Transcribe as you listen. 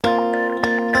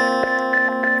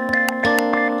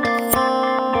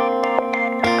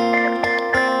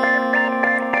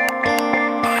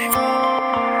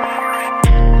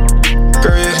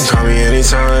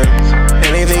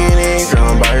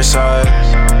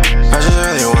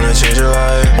wanna change your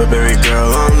life, but baby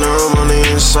girl, I'm numb on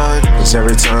the inside. Cause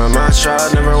every time I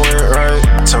tried, never went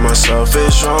right. Tell myself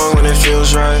it's wrong when it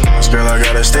feels right. Cause girl, I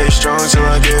gotta stay strong till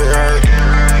I get right.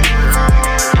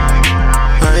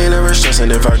 I ain't never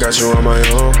stressing if I got you on my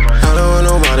own. I don't want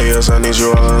nobody else, I need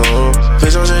you all alone.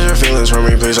 Please don't change your feelings for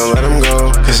me, please don't let them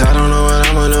go. Cause I don't know what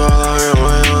I'ma do all on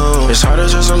my own. It's hard to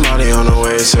trust somebody on the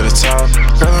way to the top.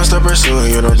 Girl, I'm still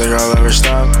pursuing you, don't think I'll ever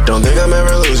stop. Don't think I'm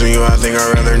ever losing you, I think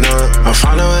I'd rather not. I'll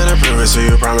find a way to prove it to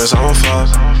you, promise I won't flop.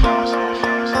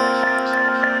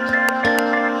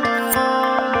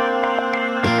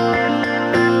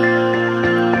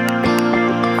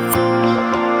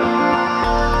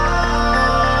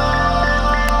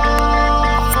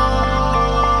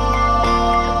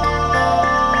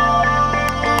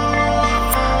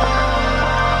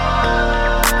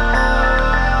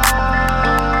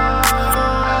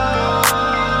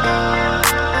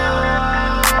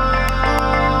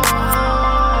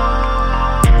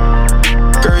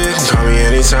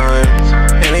 Anytime,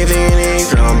 anything you need,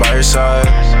 girl, I'm by your side.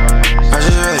 I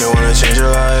just really wanna change your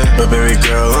life, but baby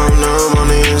girl, I'm numb on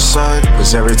the inside.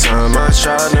 Cause every time I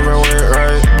tried, never went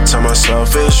right. Tell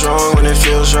myself it's wrong when it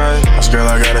feels right. Cause girl,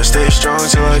 I gotta stay strong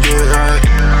till I get right.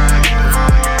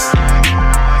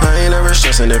 I ain't never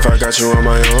stressing if I got you on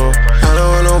my own. I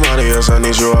don't want nobody else, I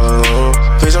need you all alone.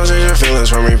 Please don't change your feelings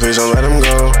for me, please don't let them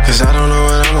go. Cause I don't know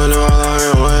what I'ma do all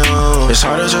on my own. It's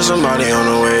hard to trust somebody on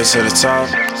the way to the top.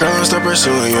 Girl, I'm still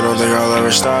pursuing you, don't think I'll ever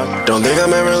stop. Don't think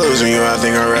I'm ever losing you, I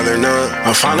think I'd rather not.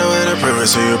 I'll find a way to prove it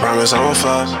to you, promise I won't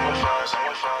flop.